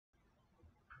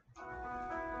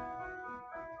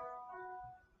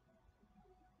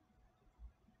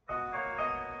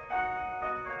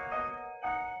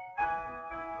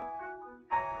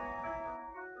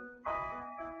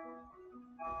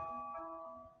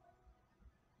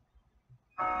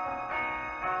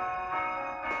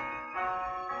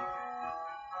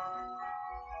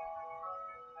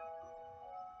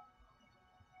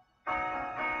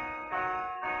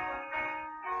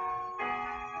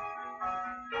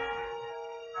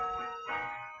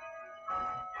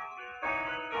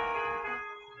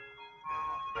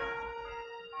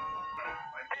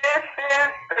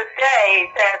the day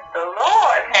that the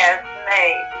Lord has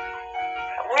made.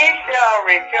 We shall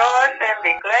rejoice and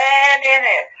be glad in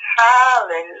it.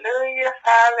 Hallelujah,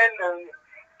 hallelujah.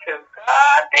 To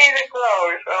God be the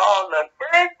glory for all the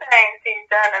good things he's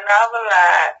done in our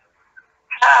lives.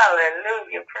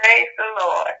 Hallelujah, praise the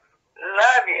Lord.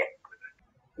 Love you.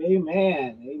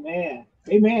 Amen, amen,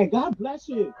 amen. God bless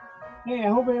you. Hey, I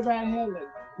hope everybody has a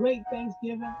great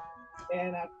Thanksgiving.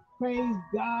 And I praise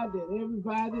God that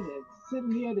everybody that's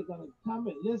sitting here, they're going to come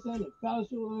and listen and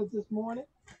fellowship with us this morning.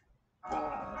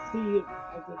 See if,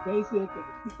 as a basic, and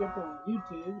pick up on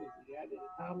YouTube if you got any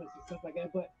comments and stuff like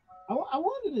that. But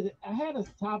I had a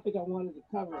topic I wanted to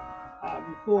cover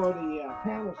before the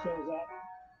panel shows up.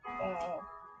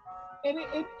 And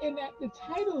the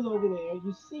title over there,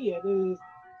 you see it, is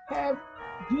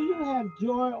do you have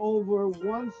joy over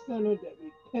one sinner that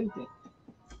repented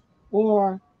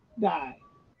or died?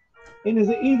 And it's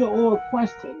an either or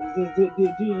question. Do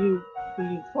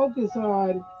you focus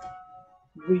on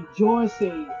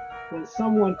rejoicing when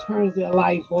someone turns their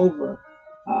life over,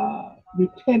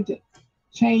 repented,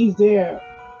 change their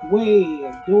way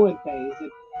of doing things?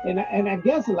 And I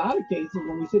guess a lot of cases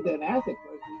when we sit there and ask that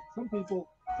question, some people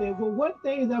say, well, what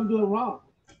things I'm doing wrong?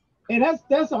 And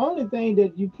that's the only thing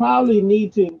that you probably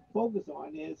need to focus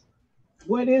on is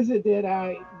what is it that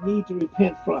I need to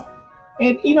repent from?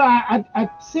 And I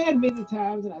said many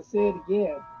times, and I say it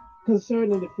again,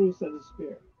 concerning the fruits of the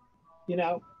Spirit.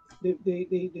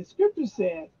 The scripture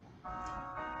said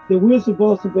that we're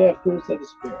supposed to bear fruits of the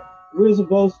Spirit. We're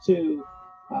supposed to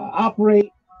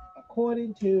operate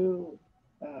according to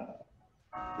the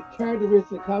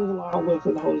characteristics that comes along with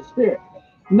the Holy Spirit,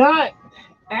 not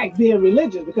act being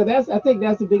religious, because I think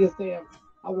that's the biggest thing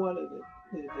I wanted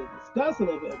to discuss a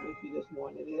little bit with you this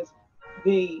morning is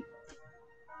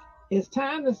it's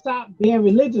time to stop being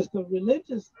religious, because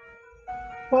religious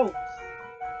folks,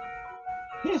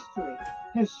 history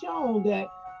has shown that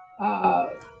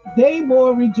they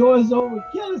more rejoice over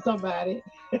killing somebody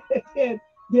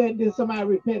than somebody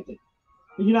repenting.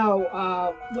 And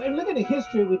look at the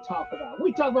history we talk about.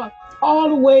 We talk about all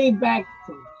the way back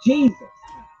from Jesus,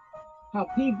 how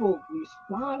people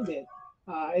responded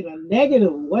in a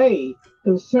negative way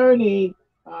concerning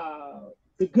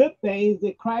the good things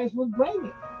that Christ was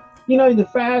bringing. The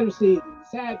Pharisees and the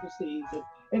Sadducees,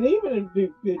 and even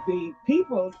the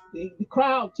people, the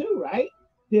crowd too, right?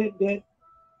 That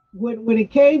when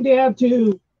it came down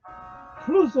to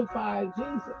crucifying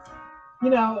Jesus,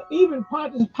 even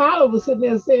Pontius Pilate was sitting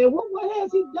there saying, what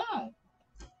has he done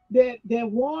that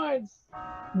warrants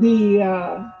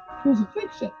the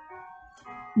crucifixion?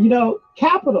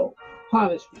 Capital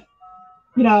punishment.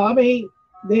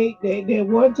 They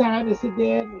one time they sit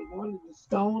there and they wanted to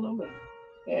stone him,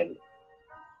 and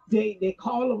they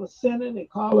call him a sinner, they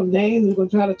call him names. We're going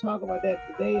to try to talk about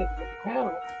that today at the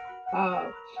panel.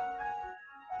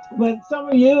 But some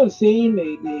of you have seen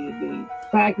the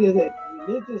fact is that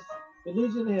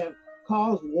religion have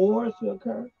caused wars to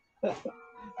occur.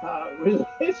 Religion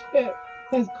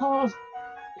has caused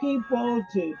people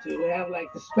to have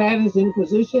like the Spanish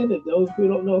Inquisition, if those who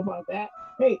don't know about that.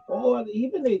 Hey, or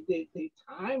even the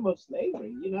time of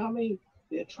slavery,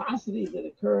 the atrocities that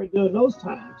occurred during those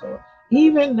times, or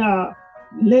even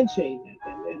lynching,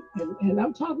 and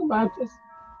I'm talking about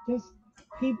just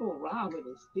people robbing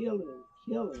and stealing and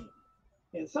killing.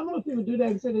 And some of those people do that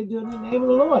and say they do it in the name of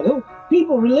the Lord.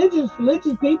 Religious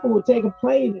people would take a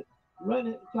plane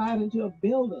and fly into a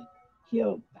building,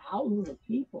 kill thousands of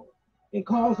people, and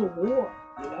cause a war.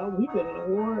 We've been in a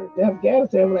war in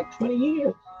Afghanistan for like 20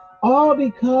 years, all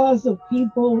because of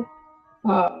people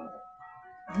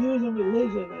using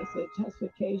religion as a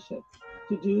justification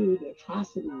to do the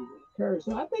atrocities that occur.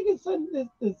 So I think it's something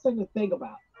to think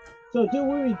about. So do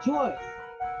we rejoice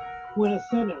when a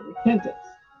sinner repents?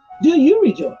 Do you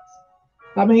rejoice?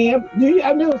 I mean,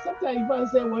 I know sometimes you probably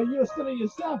say, well, you're a sinner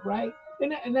yourself, right?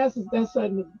 And that's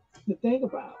something to think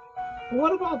about. But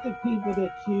what about the people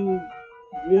that you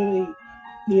really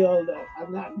feel that are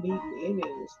not meeting any of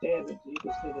the standards you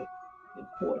consider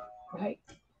important, right?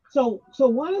 So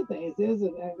one of the things is,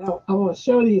 and I want to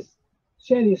share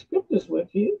these scriptures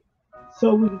with you,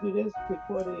 so we can do this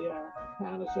before the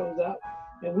panel shows up,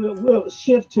 and we'll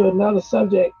shift to another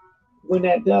subject when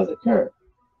that does occur.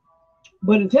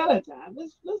 But until that time,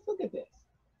 let's look at this.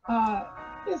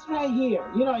 It's right here.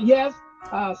 Yes,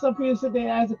 some people sit there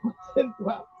and ask the question,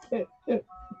 well,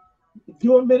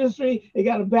 doing ministry, they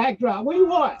got a backdrop. What do you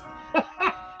want?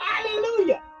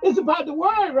 Hallelujah. It's about the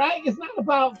word, right? It's not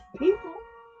about people.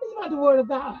 It's about the word of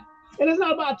God. And it's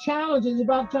not about challenges. It's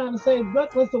about trying to say,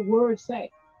 what's the word say,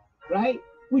 right?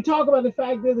 We talk about the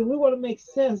fact that we want to make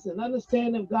sense and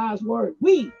understand of God's word.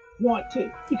 We want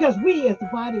to, because we as the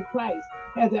body of Christ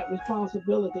have that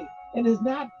responsibility. And it's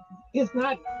not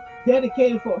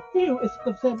dedicated for a few, it's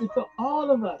accepted for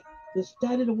all of us to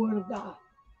study the word of God.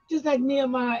 Just like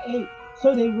Nehemiah 8.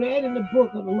 So they read in the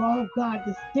book of the law of God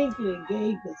distinctly and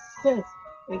gave the sense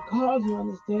and caused you to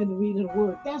understand the reading of the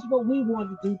word. That's what we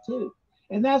want to do too.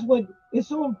 And that's what is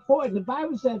so important. The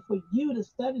Bible says for you to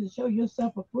study to show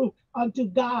yourself approved unto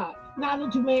God, not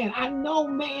unto man. I know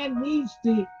man needs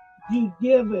to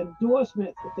give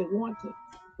endorsements if they want to.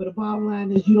 But the bottom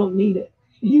line is you don't need it.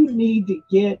 You need to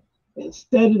get and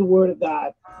study the word of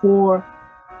God for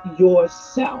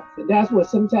yourself. And that's what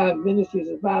sometimes ministry is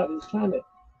about, is trying to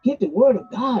get the word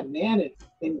of God, man,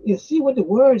 and see what the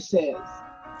word says.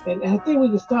 And I think we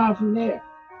can start from there.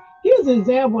 Here's an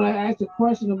example when I asked a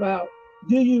question about,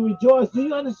 do you rejoice? Do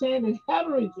you understand that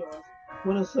heaven rejoices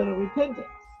when a sinner repents?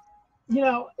 You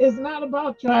know, it's not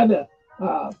about trying to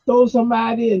throw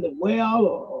somebody in the well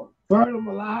or burn them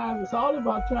alive. It's all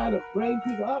about trying to bring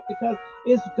people up, because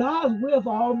it's God's will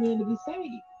for all men to be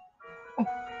saved.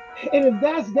 And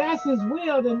if that's his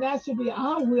will, then that should be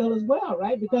our will as well,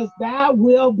 right? Because thy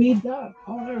will be done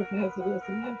on earth as it is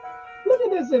in heaven. Look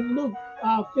at this in Luke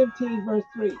 15, verse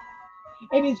 3.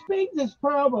 And he spake this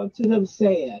parable to them,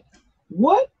 saying,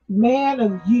 what man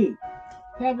of you,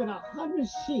 having 100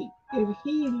 sheep, if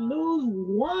he lose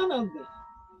one of them,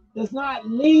 does not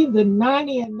leave the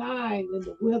 99 in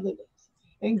the wilderness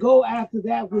and go after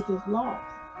that which is lost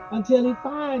until he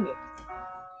find it?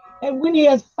 And when he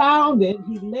has found it,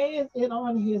 he layeth it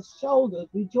on his shoulders,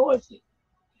 rejoicing.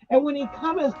 And when he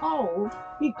cometh home,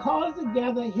 he calls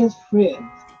together his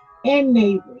friends and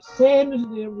neighbors, saying to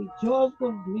them, rejoice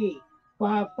with me, for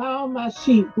I have found my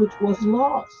sheep which was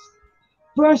lost.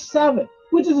 Verse 7,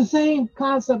 which is the same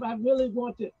concept I really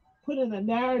want to put in a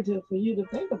narrative for you to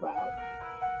think about.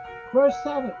 Verse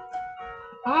 7,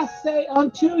 I say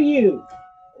unto you,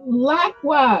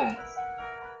 likewise,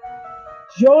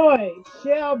 joy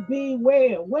shall be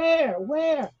where?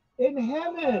 Where? In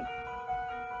heaven.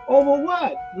 Over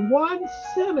what? One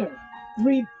sinner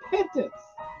repentance,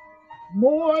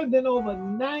 more than over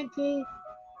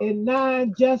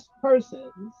 99 just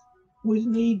persons which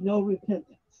need no repentance.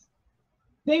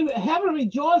 Heaven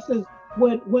rejoices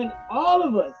when all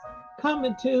of us come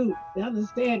into the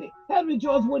understanding. Heaven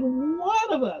rejoices when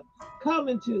one of us come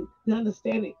into the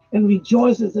understanding and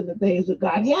rejoices in the things of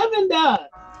God. Heaven does.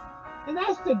 And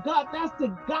that's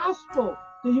the gospel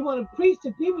that you want to preach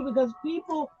to people, because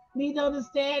people need to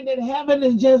understand that heaven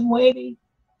is just waiting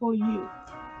for you.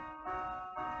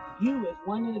 You as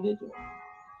one individual.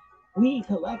 We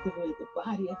collectively, the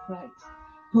body of Christ.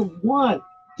 But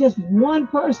just one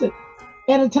person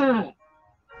at a time.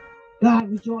 God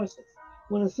rejoices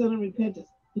when a sinner repents.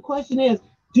 The question is,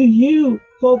 do you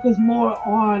focus more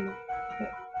on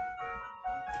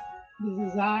the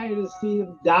desire to see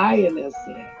them die in their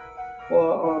sin,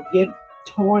 or get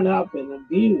torn up and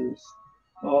abused,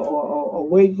 or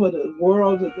wait for the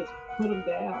world to just put them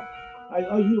down?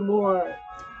 Are you more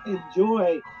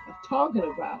enjoy of talking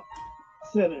about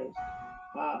sinners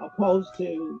opposed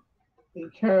to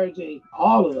encouraging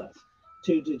all of us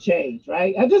to change,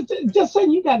 right? I just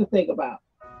something you got to think about,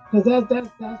 because that's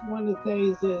one of the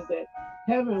things is that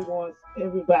heaven wants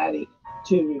everybody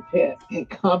to repent and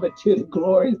come into the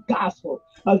glorious gospel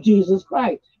of Jesus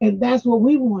Christ, and that's what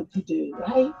we want to do,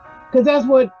 right? Because that's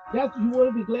you want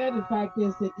to be glad. The fact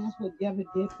is that that's what heaven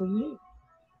did for you,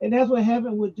 and that's what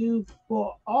heaven would do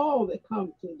for all that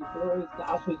come to the glorious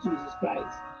gospel of Jesus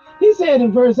Christ. He said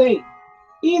in verse 8,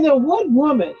 either what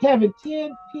woman having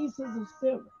 10 pieces of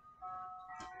silver,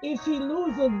 if she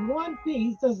loses one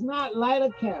piece, does not light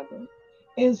a candle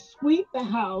and sweep the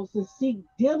house and seek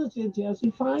diligently until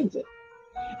she finds it?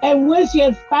 And when she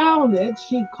has found it,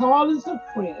 she calls her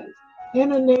friends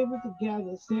and her neighbors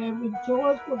together, saying,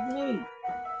 rejoice with me,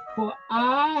 for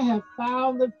I have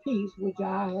found the piece which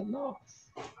I had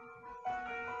lost.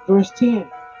 Verse 10,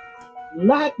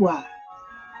 likewise,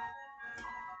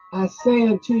 I say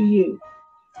unto you,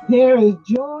 there is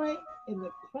joy in the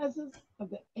presence of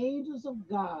the angels of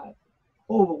God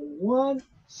over one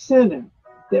sinner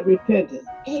that repenteth.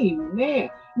 Amen.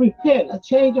 Repent, a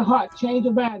change of heart, change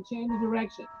of mind, change of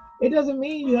direction. It doesn't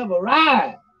mean you have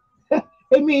arrived.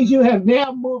 It means you have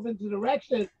now moved into the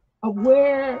direction of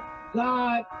where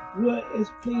God is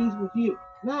pleased with you,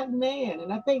 not man.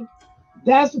 And I think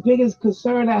that's the biggest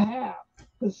concern I have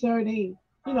concerning,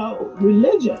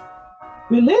 religion.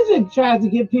 Religion tries to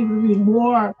get people to be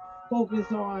more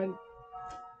focused on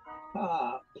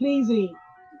pleasing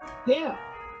them,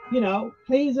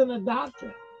 pleasing the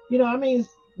doctrine.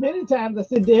 Many times I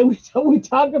sit there, we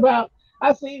talk about,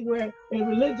 I see where in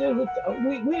religion, we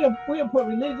put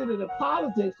religion into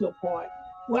politics to a point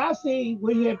where I see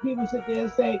where you have people sit there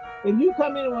and say, if you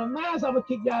come in with a mask, I'm going to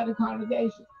kick you out of the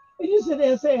congregation. And you sit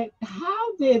there and say,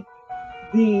 how did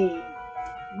the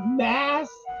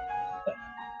mask,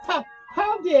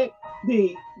 how did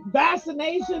the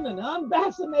vaccination and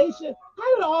unvaccination,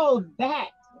 how did all of that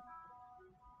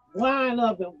line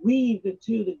up and weave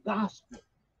into the gospel?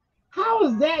 How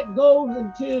is that goes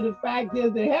into the fact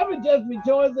is that heaven just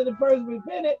rejoiced that the person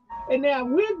repented, and now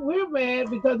we're mad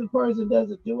because the person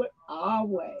doesn't do it our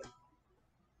way.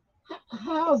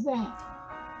 How's that?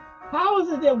 How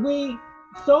is it that we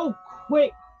so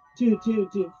quick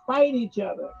to fight each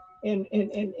other and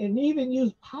even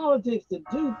use politics to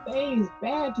do things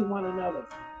bad to one another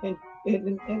and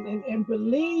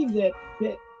believe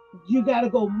that you got to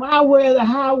go my way or the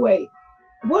highway?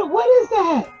 What is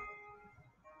that?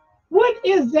 What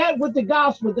is that with the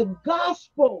gospel? The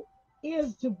gospel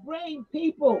is to bring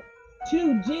people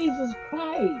to Jesus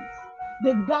Christ.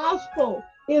 The gospel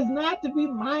is not to be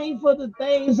mindful of the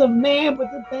things of man, but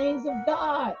the things of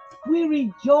God. We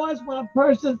rejoice when a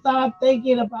person starts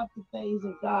thinking about the things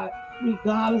of God,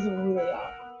 regardless of who they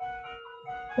are.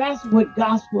 That's what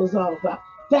gospel is all about.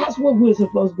 That's what we're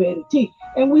supposed to be able to teach.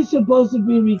 And we're supposed to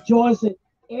be rejoicing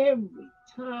every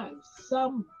time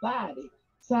somebody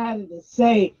decided to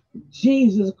say,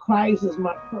 Jesus Christ is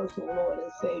my personal Lord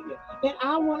and Savior. And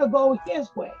I want to go his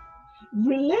way.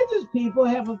 Religious people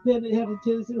have a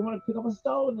tendency to want to pick up a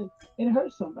stone and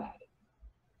hurt somebody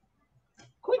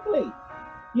quickly.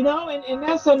 You know, and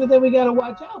that's something that we got to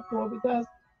watch out for, because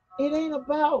it ain't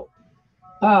about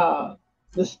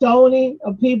the stoning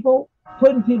of people,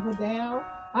 putting people down.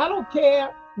 I don't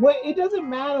care what, it doesn't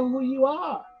matter who you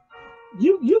are.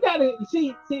 You got to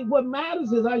see what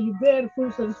matters is, are you bearing the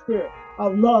fruits of the Spirit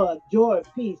of love, joy,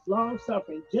 peace, long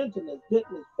suffering, gentleness,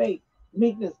 goodness, faith,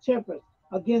 meekness, temperance.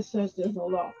 Against such there's no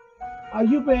law. Are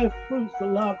you bearing fruits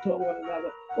of love toward one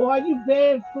another, or are you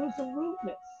bearing fruits of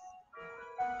rudeness,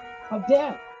 of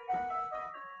death?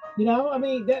 You know, I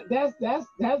mean, that's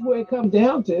where it comes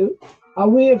down to. Are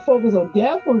we focused on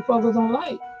death, or we focus on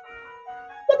life?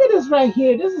 Look at this right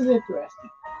here. This is interesting.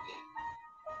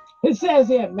 It says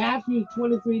here, Matthew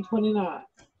 23:29.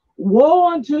 Woe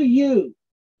unto you,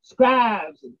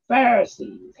 scribes and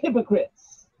Pharisees,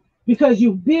 hypocrites, because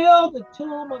you build the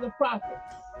tomb of the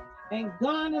prophets and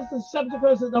garnish the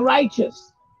sepulchres of the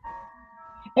righteous,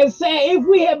 and say, if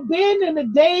we had been in the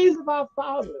days of our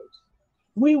fathers,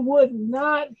 we would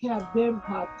not have been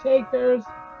partakers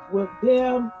with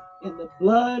them in the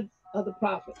blood of the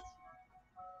prophets.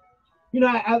 You know,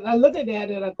 I look at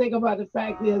that and I think about the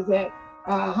fact is that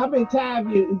how many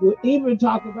times you even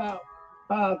talk about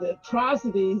the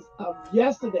atrocities of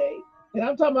yesterday, and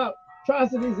I'm talking about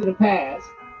atrocities in the past,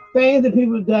 things that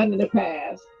people have done in the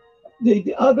past,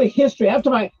 the ugly history. I'm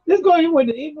talking about this going with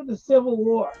even the Civil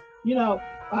War, you know,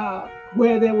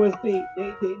 where there was they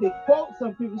quote,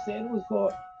 some people said it was for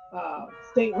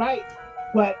state rights,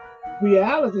 but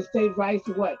reality, state rights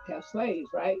to what? Have slaves,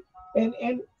 right? And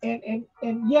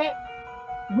yet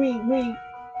we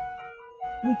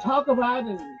talk about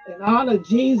and honor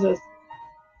Jesus,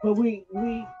 but we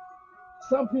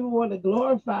some people want to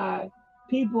glorify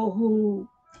people who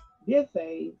did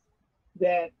things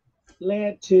that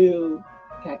led to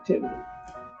captivity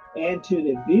and to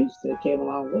the abuse that came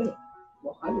along with it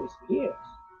for hundreds of years.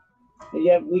 And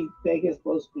yet we think it's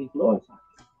supposed to be glorified.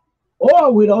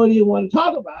 Or we don't even want to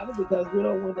talk about it because we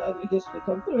don't want the other history to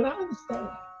come through. And I understand.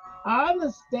 I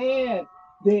understand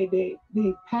the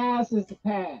past is the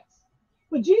past.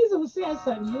 But Jesus said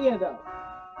something here though.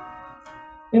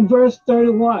 In verse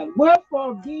 31,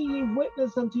 wherefore be ye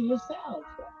witness unto yourselves,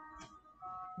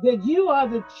 that you are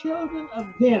the children of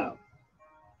them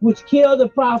which killed the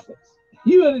prophets.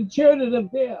 You are the children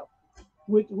of them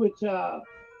which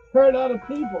hurt other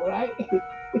people, right?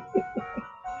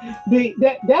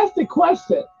 That's the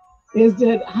question, is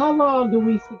that how long do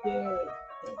we sit there and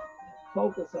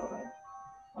focus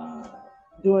on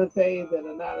doing things that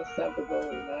are not acceptable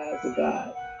in the eyes of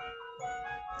God?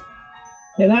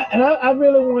 And I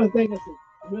really want to think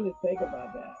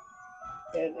about that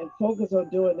and focus on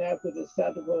doing that which is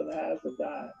acceptable in the eyes of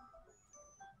God.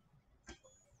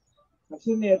 I'm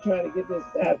sitting there trying to get this.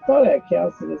 I thought I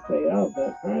canceled this thing out, but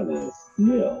apparently it's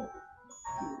still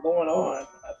going on.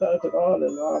 I thought I took all the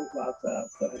alarm clocks out,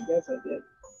 but I guess I didn't.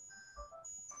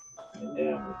 And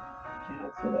then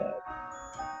cancel that.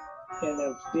 And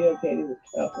I still can't even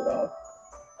cancel it off.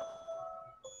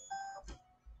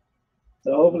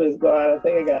 So hopefully it's gone. I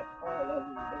think I got all of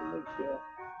them. Let me make sure.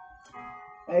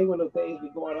 I hate when those things be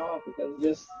going off because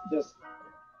just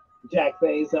jack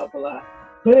things up a lot.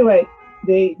 But anyway,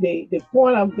 the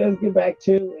point I'm going to get back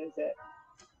to is that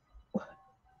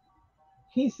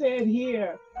he said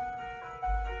here,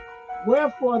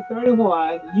 wherefore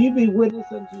 31, you be witness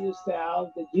unto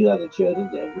yourselves that you are the children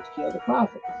of them which killed the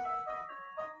prophets.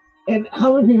 And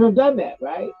how many people have done that,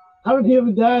 right? How many people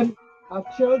have done are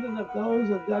children of those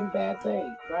who have done bad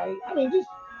things, right? I mean, just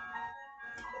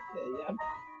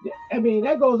I mean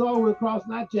that goes all the way across,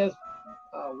 not just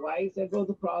whites, that goes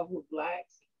across with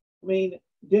blacks. I mean,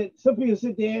 some people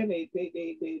sit there and they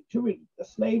attribute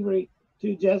slavery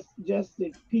to just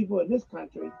the people in this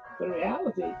country, but in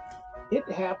reality, it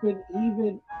happened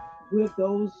even with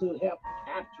those who helped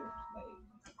capture slaves.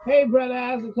 Hey, brother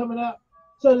Isaac, coming up.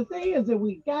 So the thing is that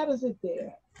we got to sit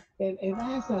there and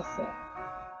ask ourselves,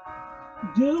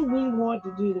 do we want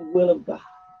to do the will of God?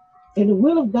 And the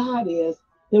will of God is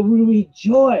that we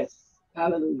rejoice,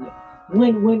 hallelujah,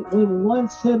 when one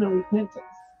sinner repentance,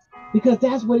 because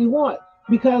that's what he wants.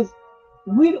 Because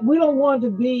we don't want to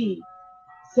be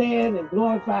saying and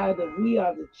glorified that we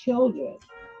are the children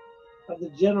of the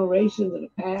generations of the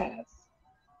past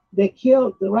that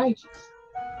killed the righteous,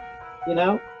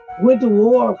 went to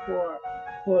war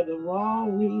for the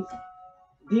wrong reason,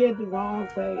 did the wrong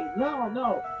thing.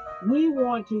 No. We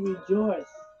want to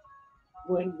rejoice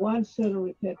when one sinner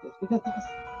repentance, because that's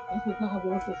what God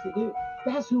wants us to do.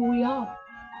 That's who we are.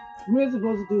 We're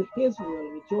supposed to do his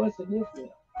will, rejoice in his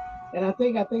will. And I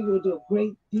think it would do a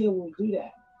great deal when we do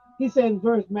that. He said in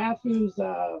verse Matthew's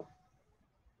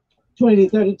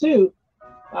 20:32,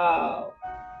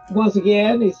 once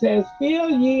again, he says,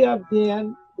 fill ye up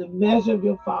then the measure of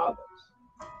your fathers,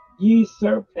 ye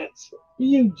serpents,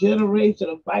 you generation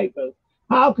of vipers.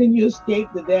 How can you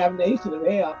escape the damnation of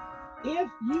hell?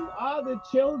 If you are the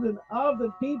children of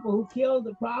the people who killed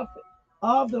the prophet,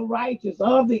 of the righteous,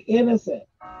 of the innocent,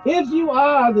 if you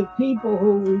are the people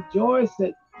who rejoice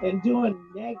and doing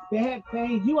bad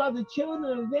things, you are the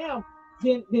children of them,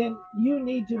 then you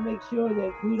need to make sure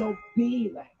that we don't be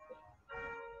like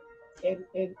that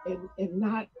and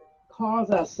not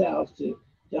cause ourselves to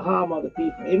harm other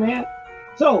people. Amen.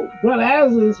 So, Brother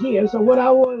Azza is here. So what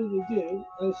I wanted to do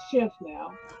is shift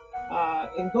now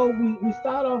and go. We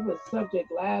start off with a subject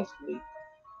last week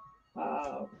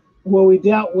where we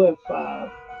dealt with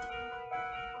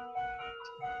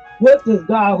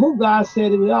who God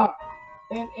said we are.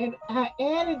 And I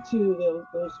added to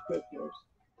those scriptures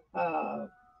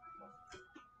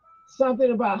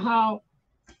something about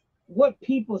what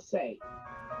people say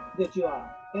that you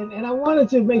are. And I wanted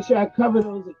to make sure I cover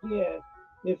those again,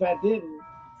 if I didn't,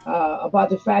 about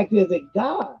the fact is that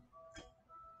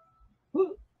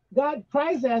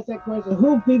Christ asked that question,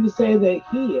 who people say that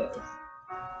he is.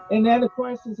 And then the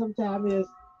question sometimes is,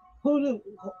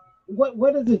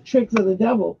 what are the tricks of the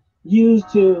devil used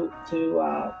to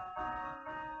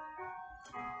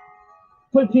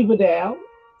put people down,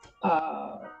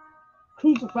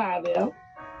 crucify them,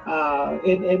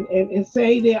 and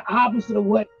say they're opposite of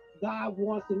what God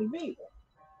wants them to be.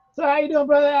 So how you doing,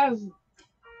 Brother Alice?